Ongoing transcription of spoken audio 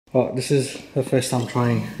Oh, this is the first time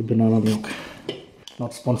trying the banana milk.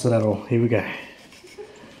 Not sponsored at all. Here we go.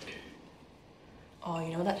 Oh,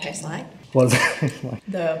 you know what that tastes like? What is it like?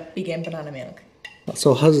 The Big M banana milk.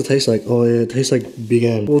 So how does it taste like? Oh yeah, it tastes like Big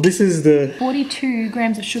M. Well, this is the... 42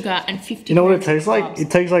 grams of sugar and 50 You know what it grams tastes of like? carbs.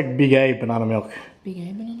 It tastes like Big A banana milk. Big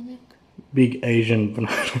A banana milk? Big Asian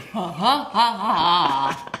banana milk. Ha ha ha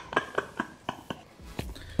ha.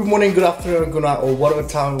 Good morning, good afternoon, good night, or whatever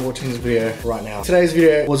time you're watching this video right now. Today's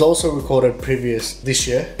video was also recorded this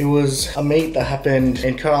year. It was a meet that happened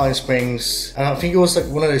in Caroline Springs, and I think it was like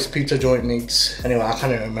one of those pizza joint meets. Anyway, I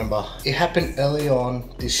can't even remember. It happened early on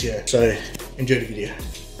this year, so enjoy the video.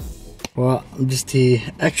 Well, I'm just here,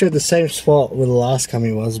 actually at the same spot where the last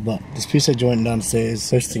coming was, but this pizza joint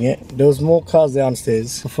downstairs hosting it. There was more cars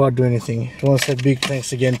downstairs. Before I do anything, I want to say big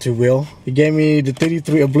thanks again to Will. He gave me the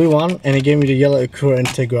 33, a blue one, and he gave me the yellow Acura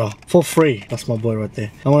Integra for free. That's my boy right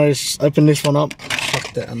there. I want to just open this one up.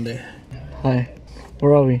 Fuck that under. Hi,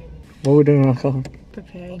 where are we? What are we doing in our car?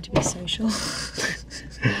 Preparing to be social.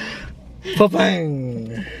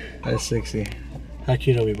 Pa-bang! That's sexy. How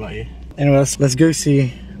cute are we about you? Anyway, let's go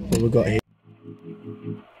see what we got here.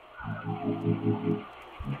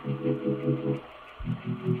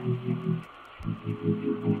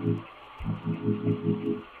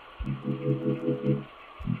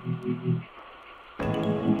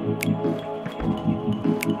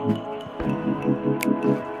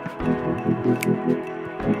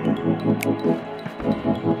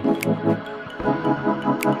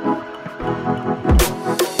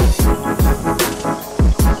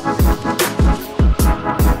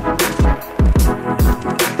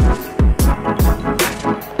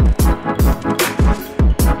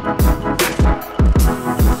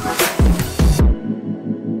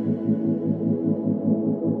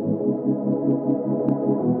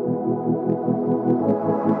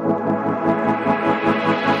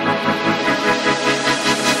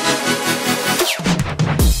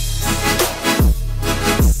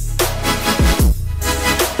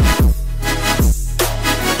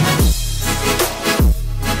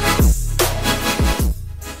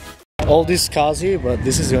 All these cars here, but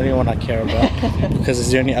this is the only one I care about because it's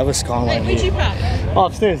the only other skyline Where'd you here. park? Oh,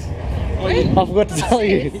 upstairs. I forgot to tell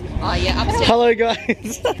you. Oh yeah, upstairs. Hello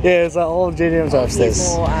guys. Yeah, it's like all GDMs are upstairs.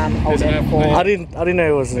 More older for I didn't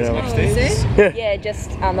know it was Upstairs? yeah,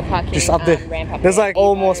 just on the parking Just up there. ramp up There's there. like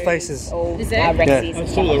all more Evos, spaces. all, Is there? Rexies Yeah. and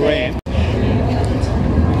stuff up there.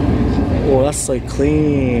 Oh, that's so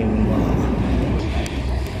clean.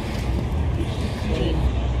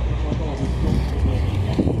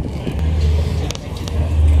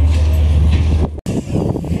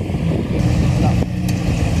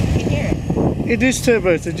 It is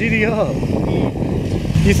turbo, it's a GDR.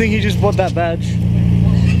 You think he just bought that badge?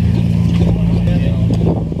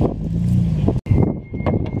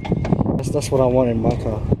 That's what I want in my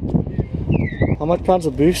car. How much pounds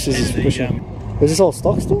of boost is this pushing? Is this all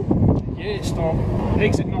stock still? Yeah, it's stock.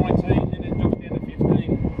 Exit 19 and then jump down to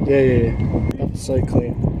 15. Yeah. That's so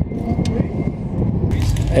clean.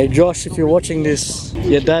 Hey Josh, if you're watching this,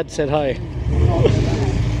 your dad said hi.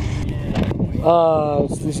 Ah,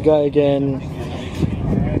 it's this guy again.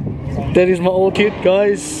 That is my old kid,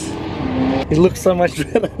 guys. He looks so much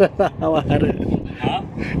better than how I had it. Huh?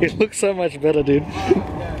 It looks so much better, dude.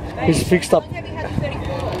 He's fixed up.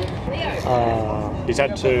 He's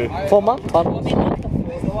had to. 4 months?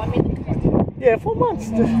 Yeah, 4 months.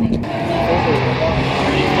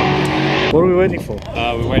 What are we waiting for?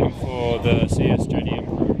 We're waiting for the CS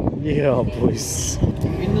JDM. Yeah, boys.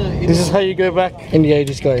 This is how you go back in the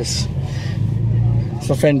 80s, guys. It's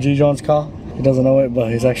my friend G John's car. He doesn't know it,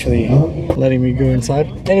 but he's actually letting me go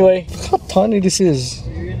inside. Anyway, look how tiny this is.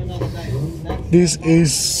 This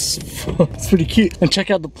is it's pretty cute. And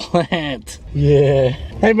check out the plant. Yeah.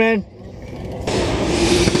 Hey man.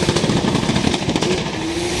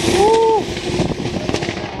 Woo.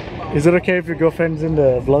 Is it okay if your girlfriend's in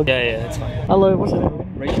the vlog? Yeah, that's fine. Hello, what's her name?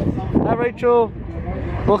 Rachel. Hi Rachel.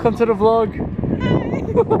 Welcome to the vlog.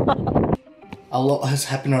 A lot has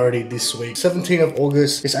happened already this week. 17th of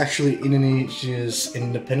August is actually Indonesia's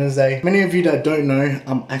Independence Day. Many of you that don't know,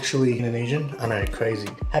 I'm actually Indonesian. I know, crazy.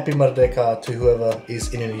 Happy Merdeka to whoever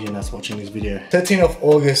is Indonesian that's watching this video. 13th of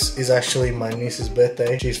August is actually my niece's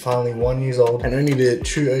birthday. She's finally 1 year old, and only the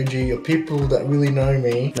true OG of people that really know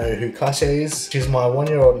me know who Cassia is. She's my 1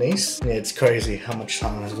 year old niece. Yeah, it's crazy how much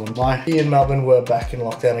time has gone by. Here in Melbourne, we're back in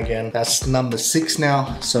lockdown again. That's number 6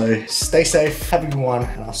 now. So stay safe, have a good one,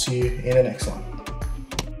 and I'll see you in the next one.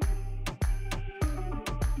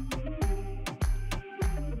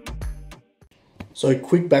 So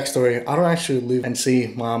quick backstory, I don't actually live and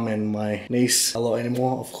see mom and my niece a lot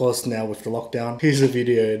anymore, of course now with the lockdown. Here's a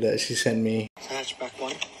video that she sent me. Hatchback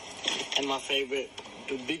one. And my favourite,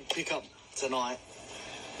 the big pickup tonight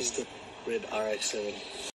is the red RX-7.